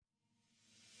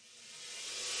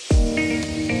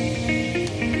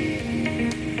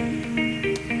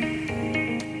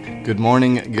Good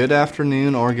morning, good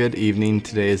afternoon, or good evening.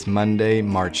 Today is Monday,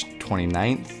 March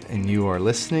 29th, and you are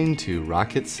listening to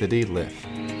Rocket City Lift.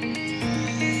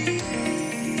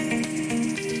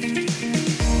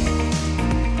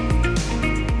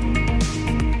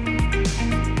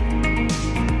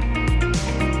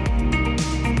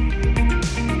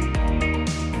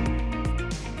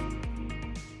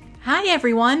 Hi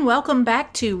everyone, welcome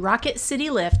back to Rocket City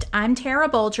Lift. I'm Tara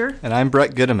Bulger. And I'm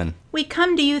Brett Goodeman. We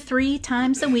come to you 3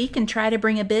 times a week and try to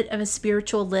bring a bit of a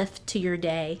spiritual lift to your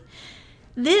day.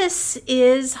 This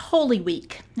is Holy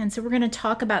Week, and so we're going to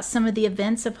talk about some of the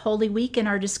events of Holy Week in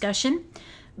our discussion.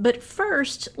 But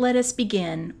first, let us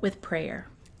begin with prayer.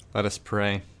 Let us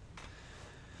pray.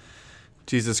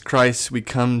 Jesus Christ, we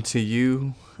come to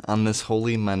you on this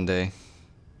Holy Monday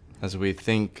as we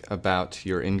think about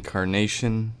your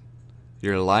incarnation,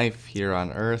 your life here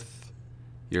on earth,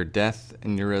 your death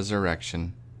and your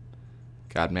resurrection.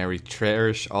 God, may we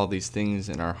cherish all these things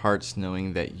in our hearts,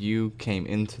 knowing that you came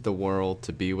into the world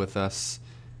to be with us,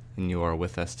 and you are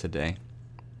with us today.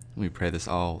 We pray this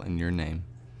all in your name.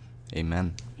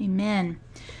 Amen. Amen.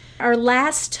 Our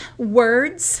last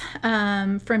words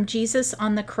from Jesus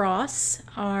on the cross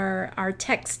are our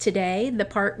text today, the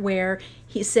part where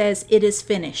he says, "It is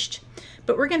finished."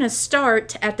 But we're going to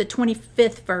start at the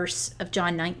 25th verse of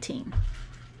John 19.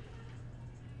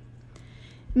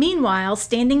 Meanwhile,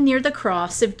 standing near the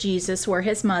cross of Jesus were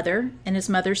his mother and his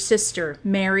mother's sister,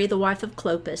 Mary, the wife of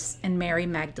Clopas, and Mary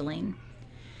Magdalene.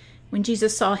 When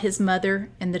Jesus saw his mother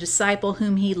and the disciple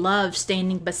whom he loved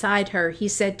standing beside her, he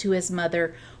said to his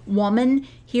mother, "Woman,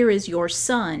 here is your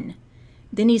son."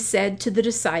 Then he said to the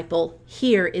disciple,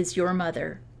 "Here is your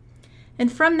mother."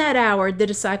 And from that hour the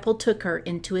disciple took her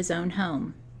into his own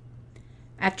home.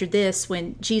 After this,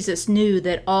 when Jesus knew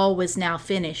that all was now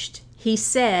finished, he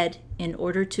said, in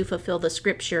order to fulfill the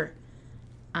scripture,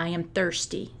 "I am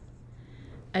thirsty."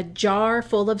 A jar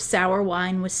full of sour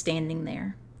wine was standing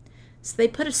there. So they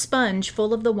put a sponge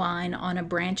full of the wine on a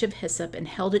branch of hyssop and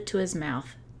held it to his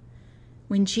mouth.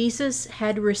 When Jesus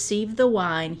had received the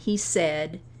wine, he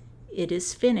said, "It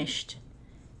is finished."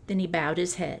 Then he bowed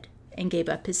his head and gave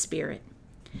up his spirit.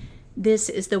 This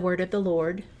is the word of the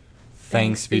Lord.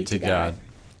 Thanks be to God.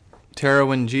 Tara,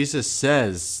 when Jesus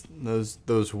says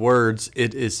those words,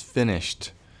 "it is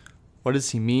finished," what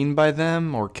does he mean by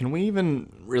them? Or can we even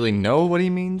really know what he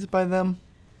means by them?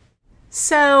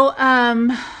 So,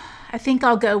 I think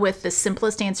I'll go with the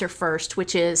simplest answer first,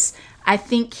 which is I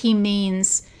think he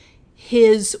means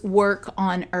his work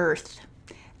on earth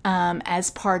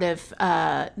as part of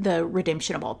the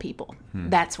redemption of all people.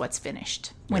 That's what's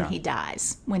finished when he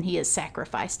dies, when he is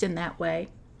sacrificed in that way.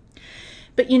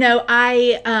 But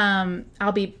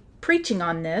I'll be preaching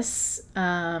on this,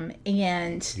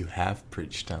 and You have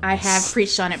preached on I this. have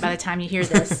preached on it by the time you hear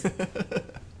this.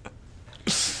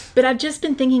 But I've just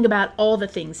been thinking about all the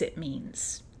things it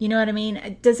means. You know what I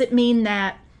mean? Does it mean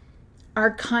that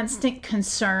our constant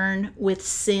concern with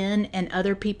sin and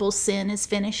other people's sin is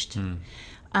finished?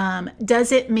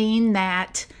 Does it mean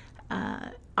that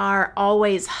our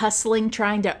always hustling,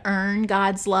 trying to earn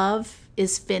God's love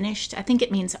is finished? I think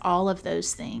it means all of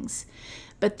those things.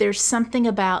 But there's something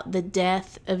about the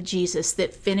death of Jesus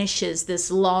that finishes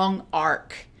this long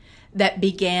arc that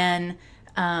began,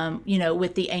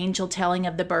 with the angel telling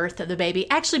of the birth of the baby.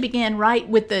 Actually began right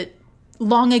with the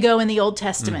long ago in the Old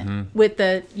Testament with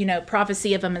the,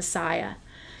 prophecy of a Messiah.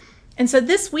 And so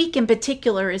this week in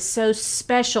particular is so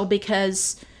special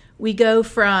because we go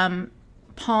from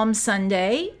Palm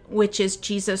Sunday, which is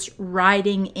Jesus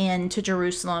riding into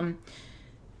Jerusalem,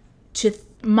 to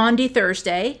Maundy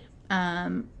Thursday,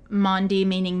 Maundy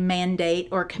meaning mandate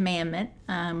or commandment,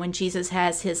 when Jesus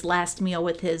has his last meal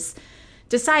with his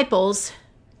disciples,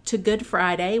 to Good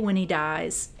Friday when he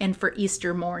dies, and for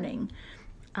Easter morning.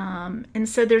 And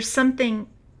so there's something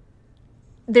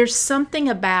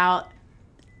about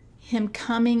him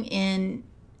coming in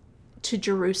to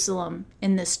Jerusalem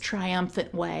in this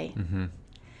triumphant way.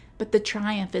 But the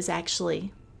triumph is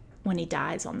actually when he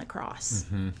dies on the cross.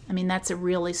 I mean, that's a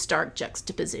really stark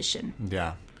juxtaposition.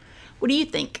 Yeah. What do you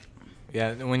think?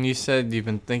 Yeah, when you said you've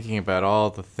been thinking about all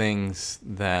the things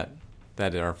that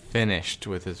are finished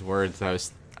with his words,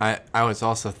 I was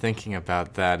also thinking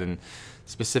about that, and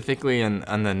specifically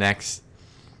on the next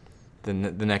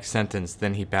sentence.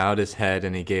 Then he bowed his head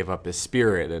and he gave up his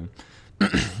spirit. And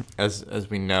as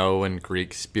we know in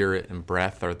Greek, spirit and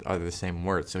breath are the same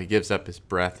word. So he gives up his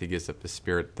breath, he gives up his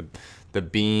spirit, the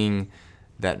being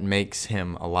that makes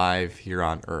him alive here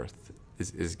on earth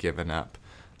is given up.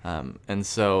 And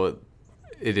so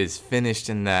it is finished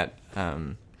in that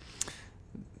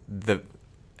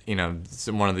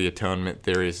one of the atonement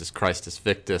theories is Christus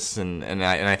Victus, and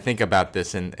I think about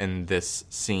this in this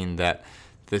scene, that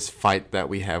this fight that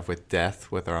we have with death,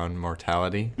 with our own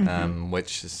mortality,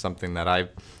 which is something that I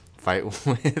fight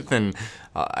with and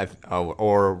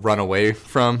or run away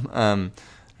from.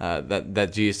 That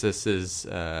Jesus is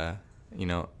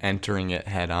entering it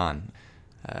head on,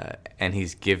 and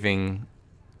he's giving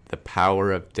the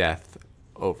power of death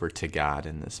over to God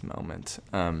in this moment.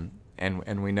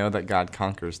 And we know that God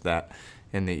conquers that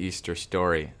in the Easter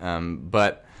story.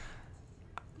 But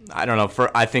I don't know.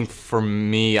 I think for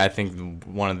me,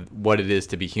 what it is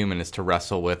to be human is to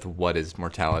wrestle with what is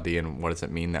mortality and what does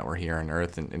it mean that we're here on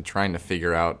earth, and trying to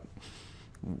figure out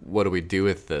what do we do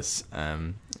with this,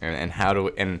 and how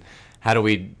do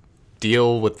we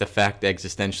deal with the fact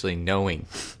existentially knowing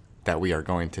that we are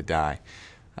going to die.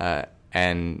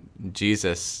 And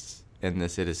Jesus in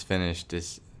this "it is finished"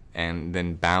 and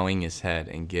then bowing his head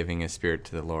and giving his spirit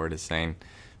to the Lord is saying,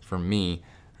 for me,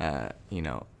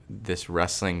 this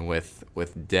wrestling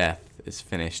with death is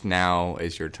finished. Now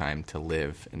is your time to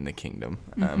live in the kingdom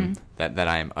that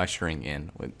I am ushering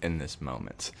in this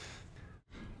moment.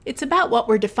 It's about what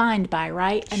we're defined by,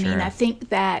 right? I mean, I think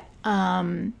that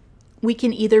we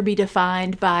can either be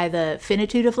defined by the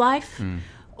finitude of life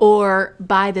or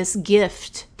by this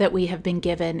gift that we have been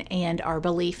given and our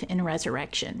belief in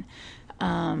resurrection.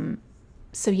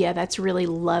 So yeah, that's really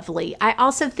lovely. I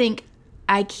also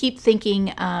I keep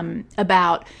thinking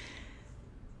about,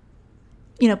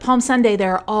 Palm Sunday,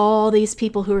 there are all these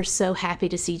people who are so happy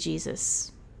to see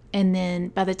Jesus. And then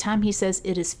by the time he says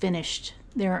it is finished,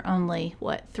 there are only,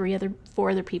 4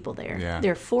 other people there. Yeah.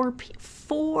 There are four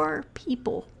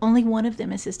people. Only one of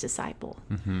them is his disciple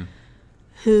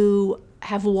who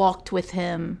have walked with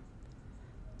him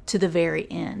to the very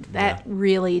end. That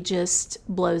really just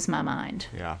blows my mind.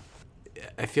 Yeah.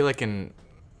 I feel like in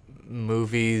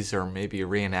movies or maybe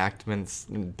reenactments,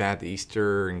 Bad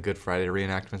Easter and Good Friday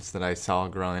reenactments that I saw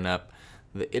growing up,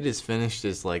 the "it is finished"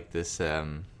 is like this,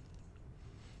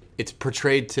 it's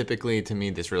portrayed typically to me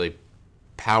this really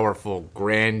powerful,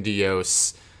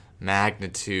 grandiose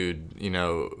magnitude,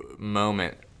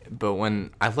 moment. But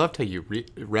when I loved how you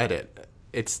read it,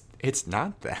 it's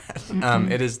not that.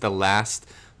 It is the last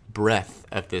breath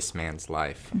of this man's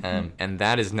life, and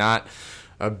that is not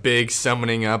a big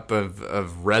summoning up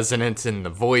of resonance in the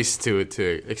voice to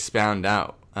expound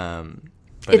out.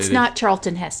 It's not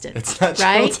Charlton Heston. It's not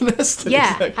right? Charlton Heston.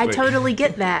 Yeah, exactly. I totally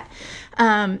get that.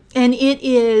 And it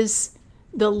is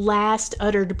the last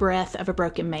uttered breath of a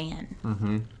broken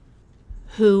man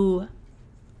who,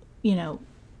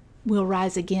 will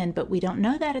rise again, but we don't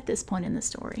know that at this point in the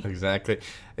story. Exactly.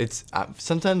 It's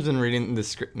sometimes when reading the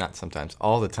script, not sometimes,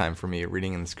 all the time for me,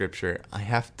 reading in the scripture, I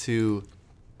have to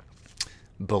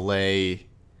belay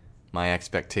my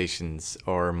expectations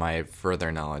or my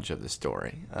further knowledge of the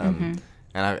story. And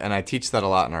I teach that a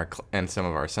lot in some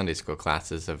of our Sunday school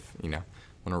classes of, when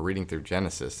we're reading through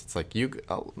Genesis. It's like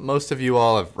most of you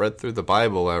all have read through the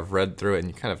Bible, have read through it, and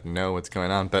you kind of know what's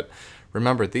going on. But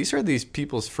remember, these are these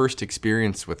people's first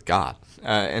experience with God.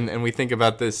 And we think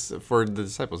about this for the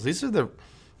disciples. These are the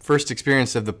first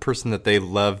experience of the person that they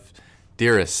love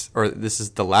dearest, or this is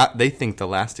they think the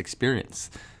last experience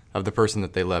of the person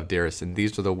that they love dearest. And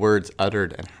these are the words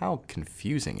uttered, and how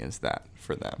confusing is that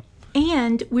for them?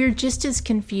 And we're just as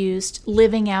confused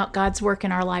living out God's work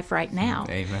in our life right now.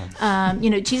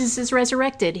 Amen. Jesus is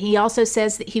resurrected. He also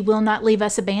says that he will not leave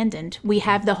us abandoned. We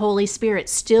have the Holy Spirit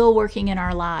still working in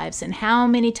our lives. And how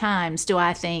many times do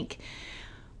I think,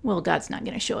 well, God's not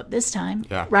going to show up this time,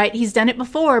 right? He's done it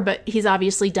before, but he's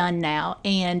obviously done now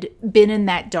and been in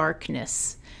that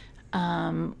darkness,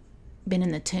 been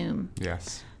in the tomb.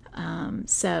 Yes.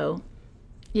 So,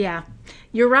 yeah,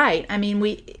 you're right. I mean,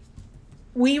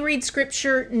 we read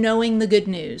Scripture knowing the good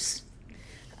news.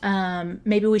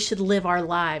 Maybe we should live our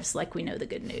lives like we know the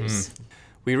good news.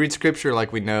 We read Scripture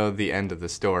like we know the end of the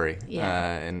story.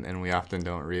 Yeah. And we often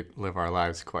don't live our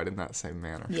lives quite in that same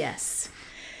manner. Yes.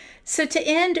 So to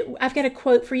end, I've got a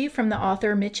quote for you from the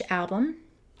author Mitch Albom.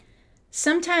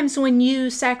 Sometimes when you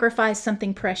sacrifice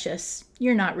something precious,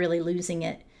 you're not really losing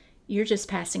it. You're just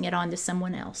passing it on to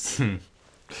someone else.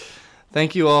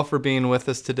 Thank you all for being with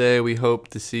us today. We hope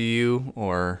to see you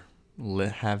or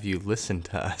have you listen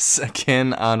to us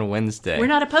again on Wednesday. We're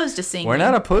not opposed to seeing you. We're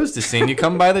not opposed to seeing you.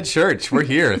 Come by the church. We're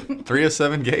here,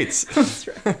 307 Gates. That's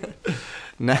right.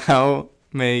 Now,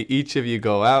 may each of you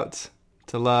go out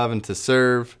to love and to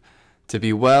serve, to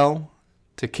be well,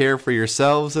 to care for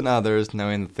yourselves and others,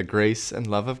 knowing that the grace and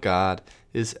love of God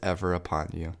is ever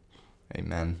upon you.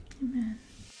 Amen. Amen.